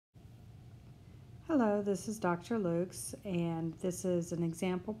Hello, this is Dr. Lukes, and this is an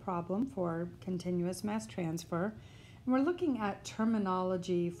example problem for continuous mass transfer. And we're looking at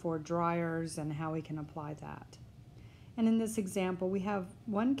terminology for dryers and how we can apply that. And in this example, we have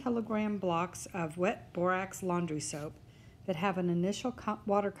 1 kilogram blocks of wet borax laundry soap that have an initial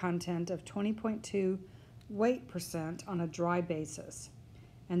water content of 20.2 weight % on a dry basis.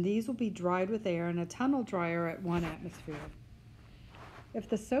 And these will be dried with air in a tunnel dryer at 1 atmosphere. If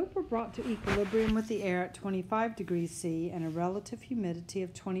the soap were brought to equilibrium with the air at 25 degrees C and a relative humidity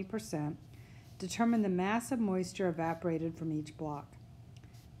of 20%, determine the mass of moisture evaporated from each block.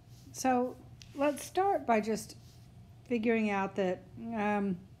 So let's start by just figuring out that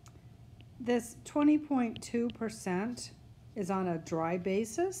this 20.2% is on a dry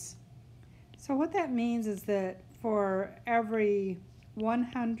basis. So what that means is that for every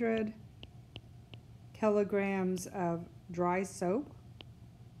 100 kilograms of dry soap,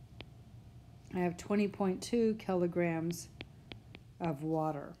 I have 20.2 kilograms of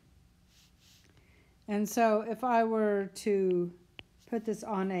water. And so if I were to put this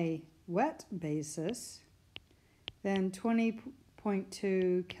on a wet basis, then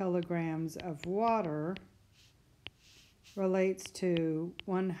 20.2 kilograms of water relates to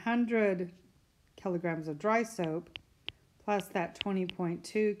 100 kilograms of dry soap plus that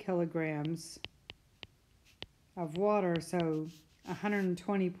 20.2 kilograms of water, so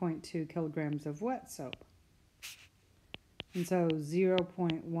 120.2 kilograms of wet soap. And so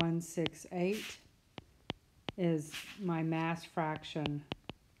 0.168 is my mass fraction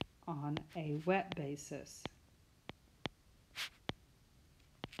on a wet basis.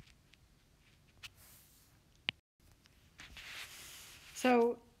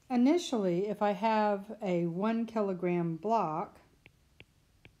 So initially, if I have a 1 kilogram block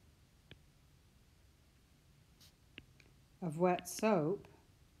of wet soap,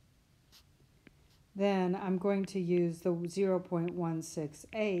 then I'm going to use the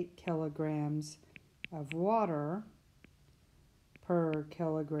 0.168 kilograms of water per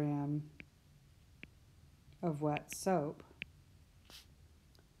kilogram of wet soap.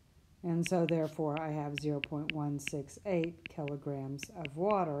 And so therefore I have 0.168 kilograms of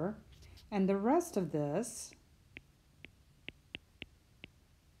water, and the rest of this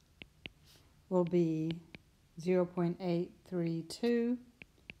will be 0.832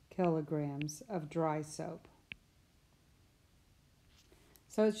 kilograms of dry soap.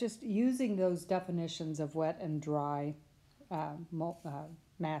 So it's just using those definitions of wet and dry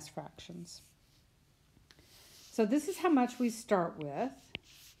mass fractions. So this is how much we start with.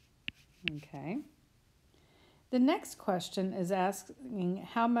 Okay. The next question is asking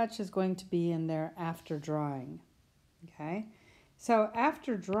how much is going to be in there after drying. Okay. So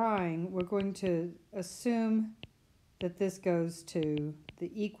after drying, we're going to assume that this goes to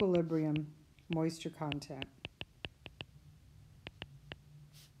the equilibrium moisture content.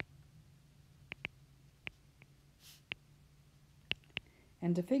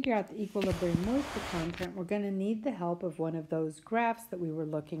 And to figure out the equilibrium moisture content, we're going to need the help of one of those graphs that we were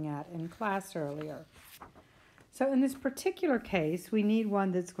looking at in class earlier. So in this particular case, we need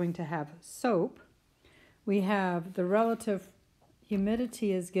one that's going to have soap. We have the relative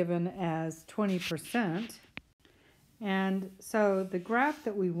humidity is given as 20%. And so the graph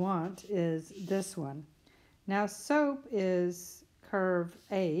that we want is this one. Now soap is curve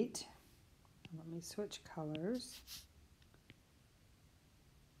 8. Let me switch colors.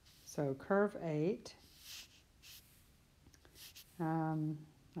 So curve 8.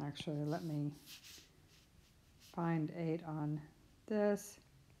 Actually, let me find 8 on this.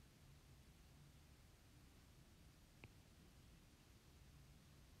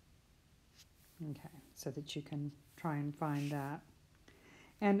 Okay, so that you can try and find that.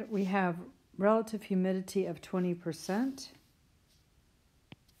 And we have relative humidity of 20%.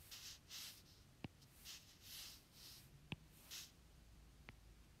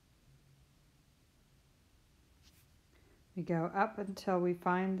 We go up until we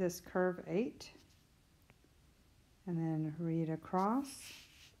find this curve 8 and then read across.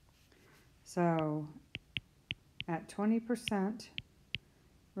 So at 20%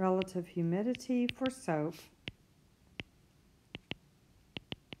 relative humidity for soap,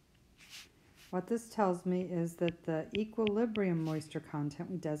 what this tells me is that the equilibrium moisture content,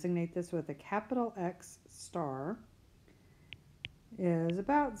 we designate this with a capital X star, is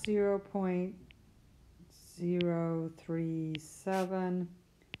about 0.037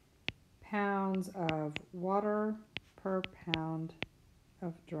 pounds of water per pound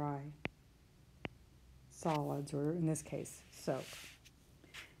of dry solids, or in this case, soap.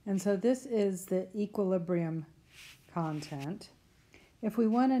 And so this is the equilibrium content. If we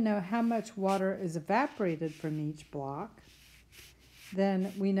want to know how much water is evaporated from each block,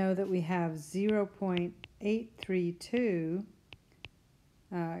 then we know that we have 0.832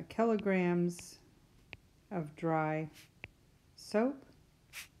 kilograms of dry soap.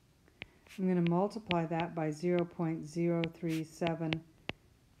 I'm going to multiply that by 0.037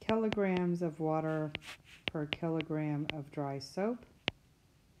 kilograms of water per kilogram of dry soap.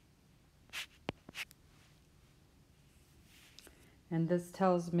 And this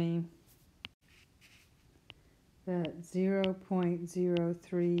tells me that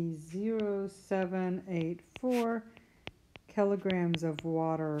 0.030784 kilograms of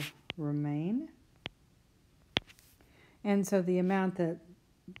water remain. And so the amount that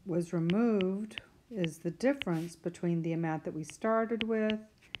was removed is the difference between the amount that we started with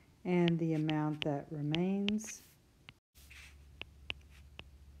and the amount that remains.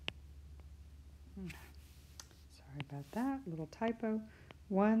 Sorry about that, little typo.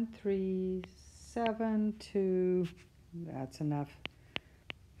 1372, that's enough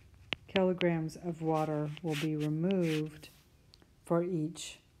kilograms of water will be removed for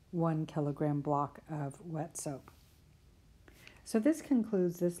each 1 kilogram block of wet soap. So this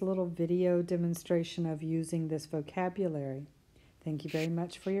concludes this little video demonstration of using this vocabulary. Thank you very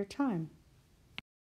much for your time.